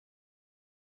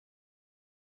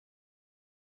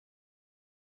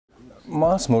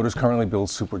Moss Motors currently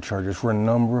builds superchargers for a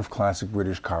number of classic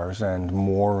British cars and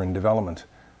more in development.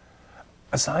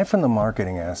 Aside from the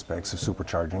marketing aspects of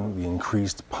supercharging, the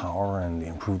increased power and the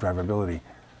improved drivability,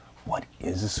 what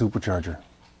is a supercharger?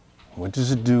 What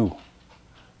does it do?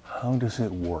 How does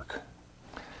it work?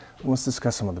 Let's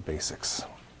discuss some of the basics.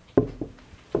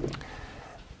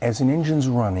 As an engine's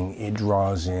running, it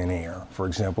draws in air. For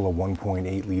example, a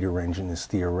 1.8 liter engine is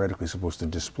theoretically supposed to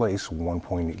displace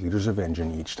 1.8 liters of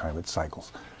engine each time it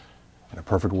cycles. In a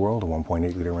perfect world, a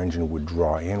 1.8 liter engine would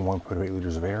draw in 1.8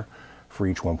 liters of air for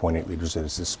each 1.8 liters that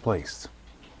is displaced.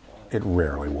 It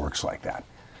rarely works like that.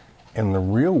 In the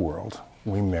real world,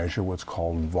 we measure what's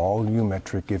called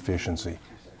volumetric efficiency.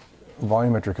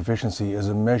 Volumetric efficiency is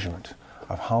a measurement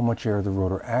of how much air the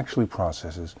rotor actually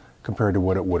processes compared to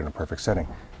what it would in a perfect setting.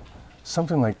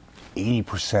 Something like 80%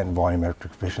 volumetric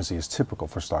efficiency is typical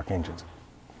for stock engines.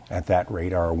 At that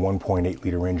rate, our 1.8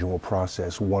 liter engine will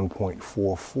process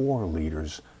 1.44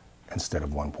 liters instead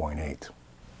of 1.8.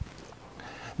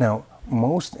 Now,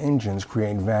 most engines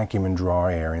create vacuum and draw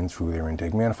air in through their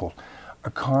intake manifold. A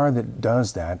car that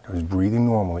does that, or is breathing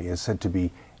normally, is said to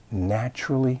be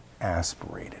naturally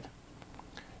aspirated.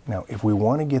 Now, if we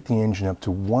want to get the engine up to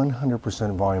 100%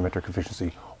 volumetric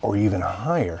efficiency or even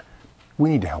higher, we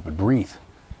need to help it breathe.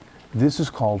 This is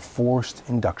called forced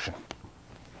induction.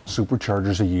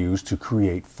 Superchargers are used to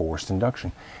create forced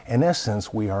induction. In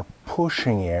essence, we are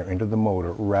pushing air into the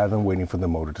motor rather than waiting for the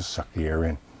motor to suck the air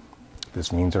in.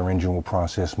 This means our engine will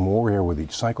process more air with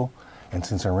each cycle, and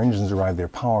since our engines derive their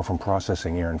power from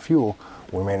processing air and fuel,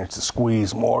 we manage to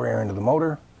squeeze more air into the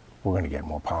motor, we're going to get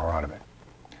more power out of it.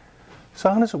 So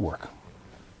how does it work?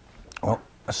 Well,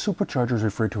 a supercharger is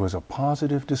referred to as a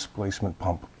positive displacement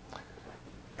pump.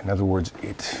 In other words,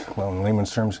 in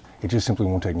layman's terms, it just simply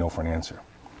won't take no for an answer.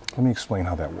 Let me explain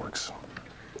how that works.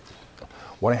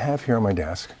 What I have here on my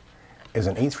desk is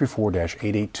an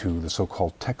 834-882, the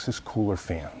so-called Texas cooler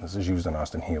fan. This is used on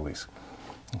Austin Healey's.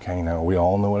 Okay, now we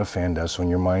all know what a fan does, so in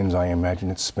your mind's eye,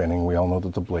 imagine it's spinning. We all know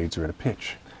that the blades are at a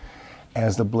pitch.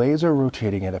 As the blades are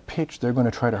rotating at a pitch, they're going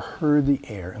to try to herd the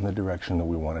air in the direction that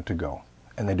we want it to go,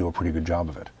 and they do a pretty good job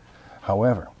of it.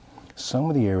 However, some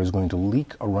of the air is going to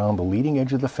leak around the leading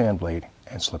edge of the fan blade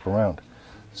and slip around.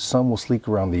 Some will leak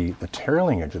around the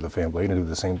trailing edge of the fan blade and do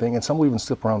the same thing, and some will even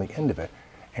slip around the end of it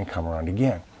and come around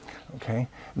again. Okay?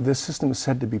 This system is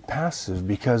said to be passive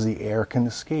because the air can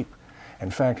escape.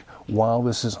 In fact, while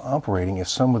this is operating, if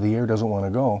some of the air doesn't want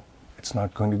to go, it's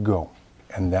not going to go.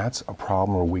 And that's a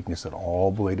problem or weakness that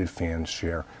all bladed fans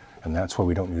share, and that's why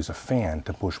we don't use a fan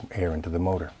to push air into the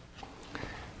motor.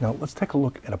 Now let's take a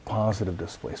look at a positive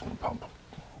displacement pump.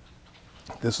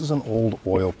 This is an old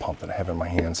oil pump that I have in my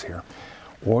hands here.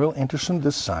 Oil enters from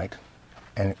this side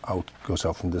and goes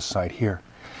out from this side here.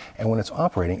 And when it's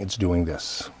operating, it's doing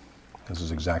this. This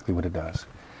is exactly what it does.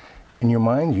 In your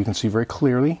mind, you can see very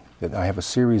clearly that I have a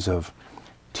series of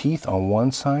teeth on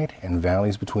one side and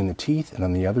valleys between the teeth, and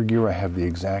on the other gear I have the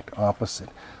exact opposite.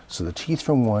 So the teeth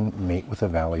from one mate with the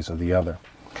valleys of the other.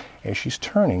 As she's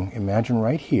turning, imagine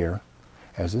right here,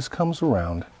 as this comes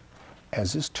around,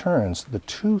 as this turns, the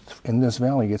tooth in this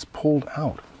valley gets pulled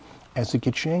out. As it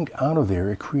gets yanked out of there,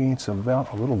 it creates a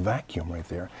little vacuum right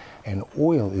there, and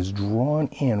oil is drawn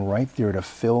in right there to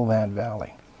fill that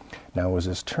valley. Now as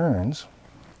this turns,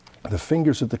 the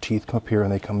fingers of the teeth come up here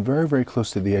and they come very, very close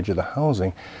to the edge of the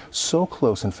housing, so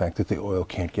close in fact that the oil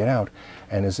can't get out.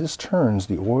 And as this turns,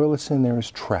 the oil that's in there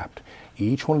is trapped.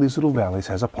 Each one of these little valleys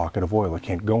has a pocket of oil. It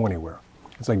can't go anywhere.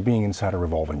 It's like being inside a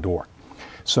revolving door.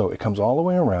 So it comes all the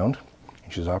way around,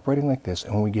 and she's operating like this,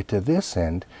 and when we get to this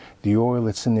end, the oil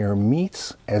that's in there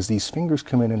meets as these fingers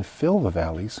come in and fill the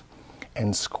valleys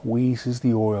and squeezes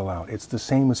the oil out. It's the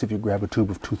same as if you grab a tube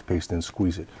of toothpaste and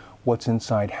squeeze it. What's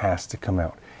inside has to come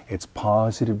out. It's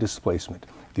positive displacement.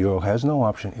 The oil has no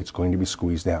option. It's going to be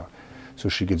squeezed out. So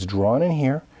she gets drawn in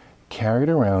here, carried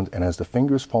around, and as the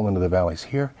fingers fall into the valleys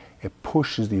here, it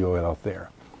pushes the oil out there.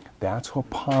 That's how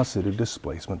positive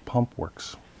displacement pump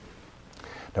works.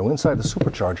 Now inside the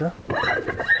supercharger,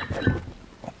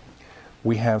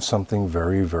 we have something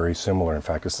very, very similar. In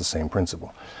fact, it's the same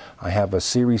principle. I have a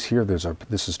series here.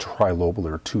 This is tri-lobal.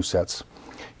 There are two sets.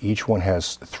 Each one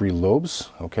has 3 lobes,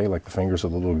 okay, like the fingers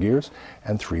of the little gears,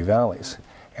 and 3 valleys.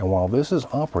 And while this is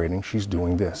operating, she's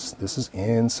doing this. This is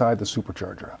inside the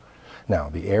supercharger. Now,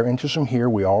 the air enters from here.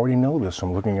 We already know this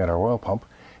from looking at our oil pump.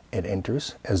 It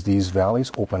enters. As these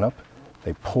valleys open up,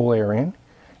 they pull air in.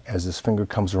 As this finger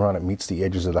comes around, it meets the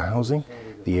edges of the housing.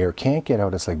 The air can't get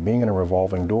out. It's like being in a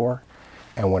revolving door.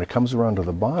 And when it comes around to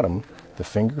the bottom, the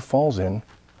finger falls in,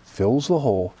 fills the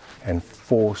hole, and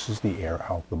forces the air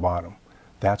out the bottom.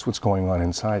 That's what's going on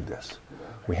inside this.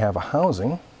 We have a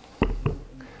housing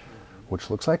which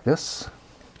looks like this,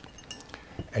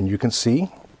 and you can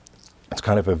see it's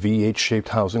kind of a V-shaped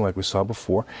housing like we saw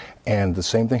before, and the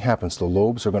same thing happens. The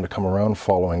lobes are going to come around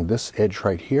following this edge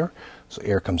right here, so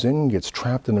air comes in, gets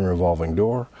trapped in the revolving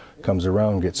door, comes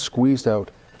around, gets squeezed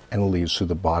out, and leaves through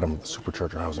the bottom of the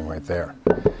supercharger housing right there.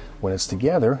 When it's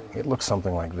together, it looks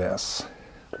something like this.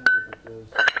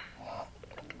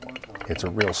 It's a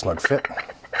real snug fit.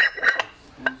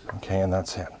 Okay, and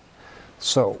that's it.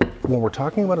 So when we're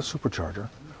talking about a supercharger,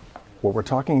 what we're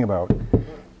talking about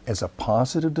is a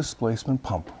positive displacement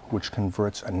pump which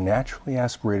converts a naturally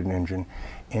aspirated engine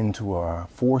into a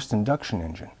forced induction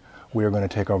engine. We are going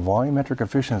to take our volumetric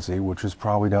efficiency, which is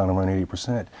probably down around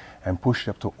 80%, and push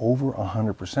it up to over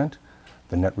 100%.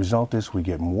 The net result is we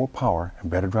get more power and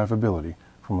better drivability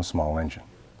from a small engine.